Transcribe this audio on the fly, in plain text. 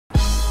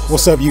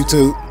What's up,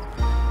 YouTube?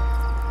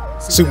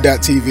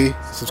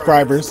 Soup.tv,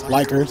 subscribers,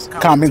 likers,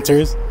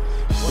 commenters.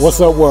 What's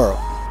up, world?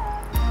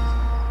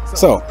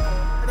 So,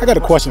 I got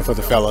a question for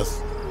the fellas.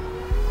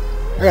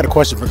 I got a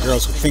question for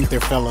girls who think they're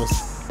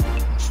fellas.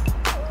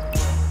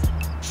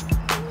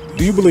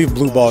 Do you believe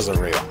blue balls are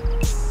real?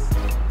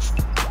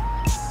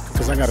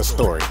 Because I got a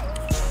story.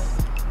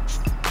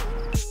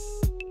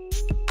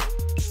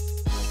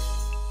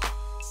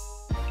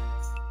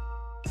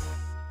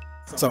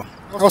 So,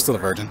 I was still a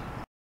virgin.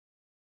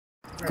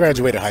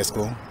 Graduated high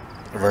school,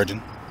 a virgin.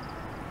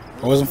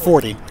 I wasn't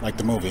 40, like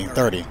the movie,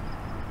 30,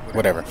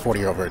 whatever,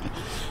 40-year-old virgin.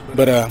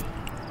 But I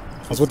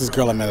was with this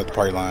girl I met at the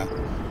party line.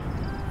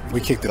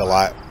 We kicked it a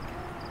lot.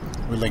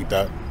 We linked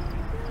up.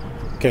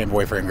 Became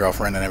boyfriend,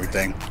 girlfriend, and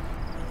everything.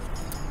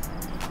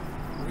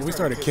 We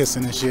started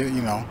kissing and shit,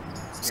 you know,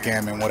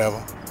 scamming,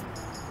 whatever.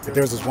 But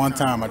there was this one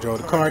time I drove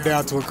the car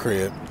down to her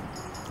crib,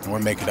 and we're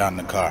making it out in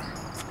the car.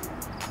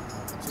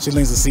 She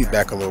leans the seat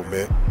back a little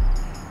bit.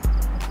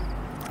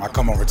 I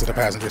come over to the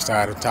passenger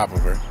side on top of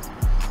her,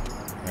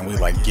 and we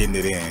like getting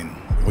it in.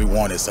 We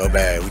want it so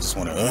bad, we just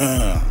want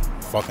to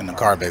fuck in the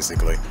car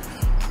basically.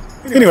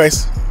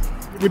 Anyways,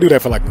 we do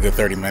that for like a good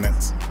 30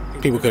 minutes.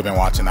 People could have been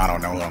watching, I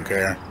don't know, I don't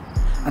care.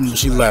 I mean,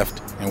 she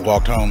left and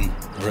walked home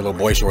with her little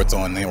boy shorts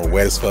on, and they were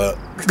wet as fuck.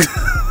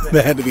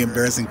 That had to be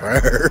embarrassing for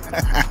her.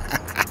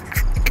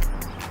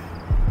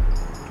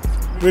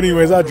 But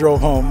anyways, I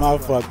drove home. My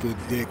fucking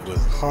dick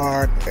was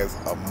hard as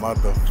a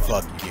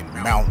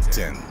motherfucking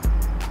mountain.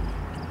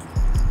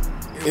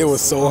 It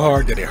was so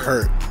hard that it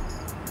hurt.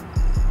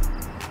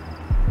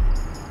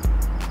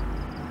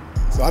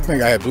 So I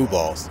think I had blue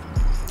balls.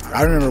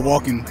 I remember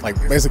walking, like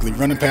basically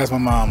running past my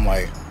mom,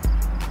 like,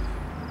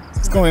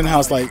 just going in the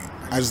house, like,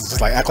 I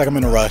just like act like I'm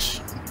in a rush.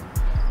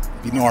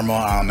 Be normal,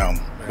 I don't know.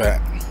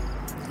 But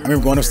I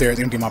remember going upstairs,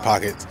 emptying my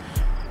pockets,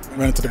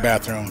 running to the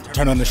bathroom,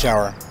 turn on the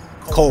shower,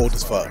 cold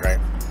as fuck, right?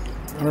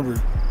 I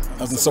remember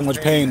I was in so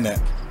much pain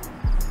that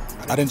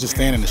I didn't just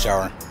stand in the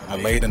shower. I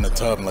laid in the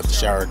tub and let the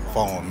shower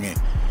fall on me.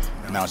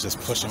 And I was just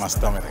pushing my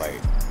stomach like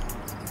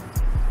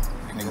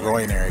in the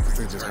groin area because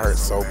it just hurt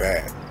so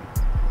bad.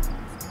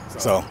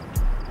 So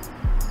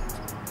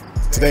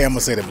today I'm gonna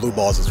say that blue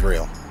balls is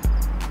real.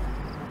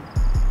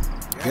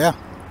 Yeah,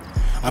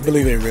 I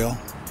believe they're real.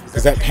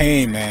 Because that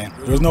pain, man,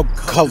 there was no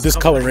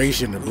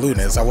discoloration or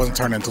blueness. I wasn't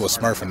turned into a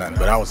Smurf or nothing,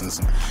 but I was in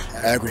some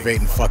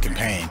aggravating fucking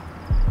pain.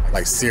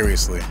 Like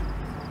seriously.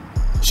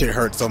 Shit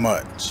hurt so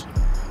much.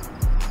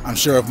 I'm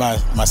sure if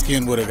my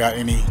skin would have got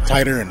any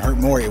tighter and hurt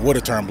more, it would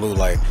have turned blue.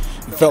 Like,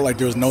 it felt like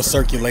there was no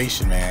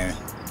circulation, man.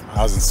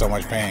 I was in so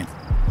much pain.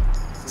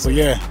 So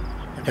yeah,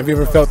 have you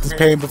ever felt this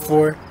pain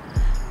before?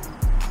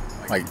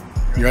 Like,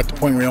 you're at the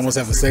point where you're almost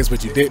having sex,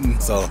 but you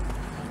didn't, so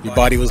your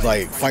body was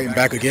like fighting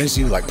back against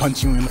you, like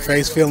punching you in the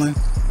face feeling,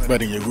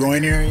 but in your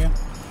groin area?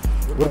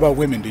 What about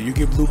women? Do you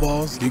get blue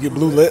balls? Do you get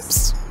blue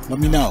lips? Let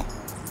me know.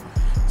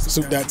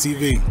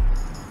 Soup.tv.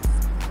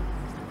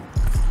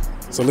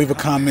 So leave a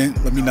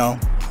comment, let me know.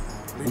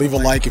 Leave a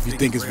like if you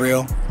think it's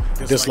real.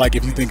 Dislike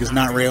if you think it's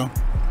not real.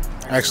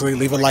 Actually,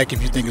 leave a like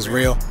if you think it's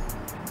real.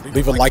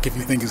 Leave a like if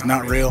you think it's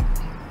not real.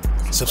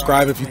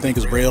 Subscribe if you think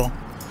it's real.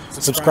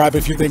 Subscribe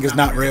if you think it's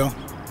not real.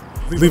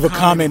 Leave a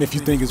comment if you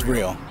think it's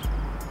real.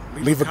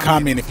 Leave a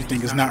comment if you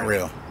think it's not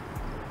real.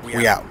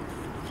 We out.